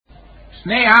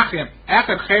Shnei achim,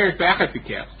 echad cheresh be'echad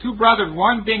pikach. Two brothers,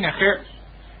 one being a cheresh,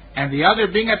 and the other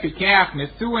being a pikach,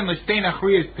 nesuin l'shtein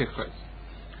achriyas pikchas,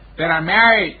 that are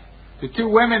married to two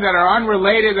women that are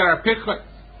unrelated, that are pikchas.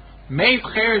 Meis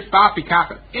cheresh ba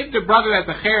pikach. If the brother that's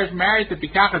a cheresh married to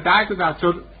pikach dies without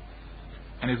children,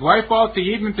 and his wife falls to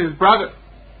even to his brother,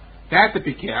 that's a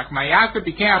pikach. Mayasa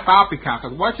pikach ba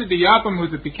pikach. What should the yavam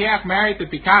who's a pikach married to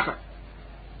pikach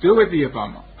do with the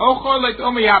yavama? Ochol like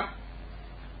umiyab.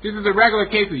 This is a regular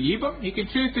case of yibam. He can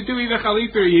choose to do either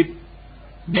chalit or yibam.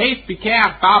 Meis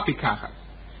pikach ba pikach.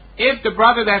 If the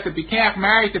brother that's a pikach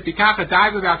married to pikach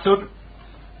dies without children,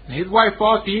 and his wife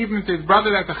falls to even to his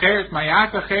brother that's a cheresh,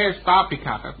 mayasa cheresh ba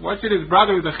pikach. What should his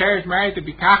brother who's a cheresh married to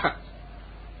pikach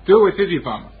do with his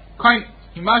yavama?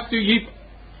 He must do yibam.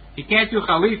 He can't do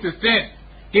chalisa since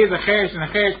he is a cheresh and a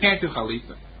cheresh can't do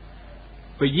chalisa.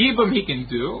 But yibam he can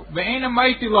do. Ve'ena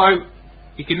maiti lo.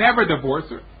 He can never divorce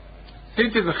her.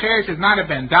 Since a cheresh is not a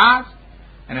bendas,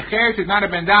 and a cheresh is not a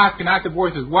bendas, cannot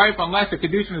divorce his wife unless the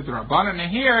kedushin is the rabbanan.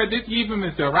 And here, this yibam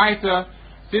is the raisa,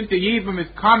 since the yibam is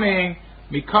coming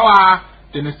mikoah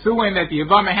the nesuin that the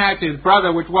yavama had to his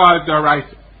brother, which was the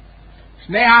raisa.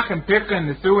 Shnei achim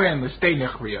pikchen nesuin l'shtei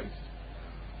nechriyos.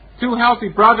 Two healthy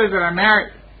brothers that are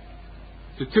married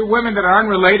to two women that are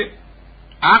unrelated.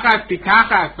 Achas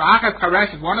pikachas, achas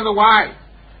chareshes. One of the wives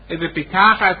is a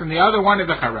pikachas, and the other one is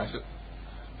a chareshes.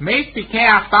 Meis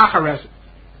pikach ba chareshes.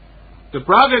 The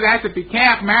brother that's a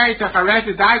pikach married to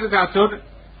chareshes dies without children,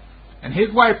 and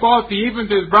his wife falls to even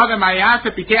to his brother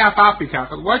mayasa pikach ba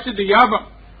pikachas. What should the yavam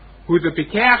who's a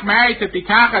pikach married to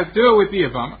pikachas do with the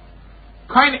yavam?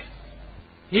 Kindness.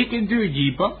 He can do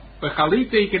yibam, but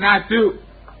chalita he cannot do,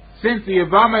 since the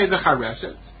yavama is a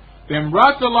chareshes. Then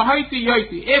rasa lahaiti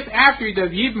yoiti. If after he does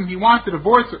yibam he wants to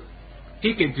divorce her,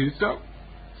 he can do so,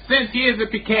 since he is a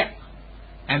pikach,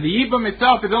 and the yibam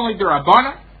itself is only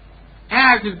derabanan,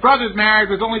 as his brother's marriage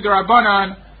was only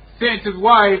derabanan, since his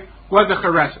wife was a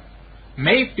chareshes.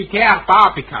 Meis pikach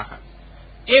ba pikachas.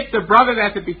 If the brother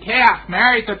that's a pikach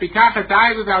married to pikachas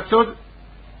dies without children,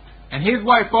 and his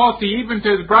wife falls to even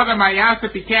to his brother mayasa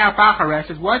pikach ba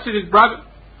chareshes, what should his brother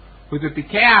who's a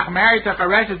pikach married to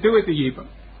chareshes do with the yibam?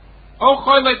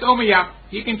 Ocholet omiyab.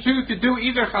 He can choose to do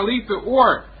either chalitza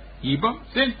or yibam.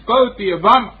 Since both the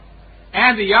yavam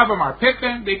and the yavam are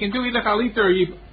pikchen, they can do either chalitza or yibam.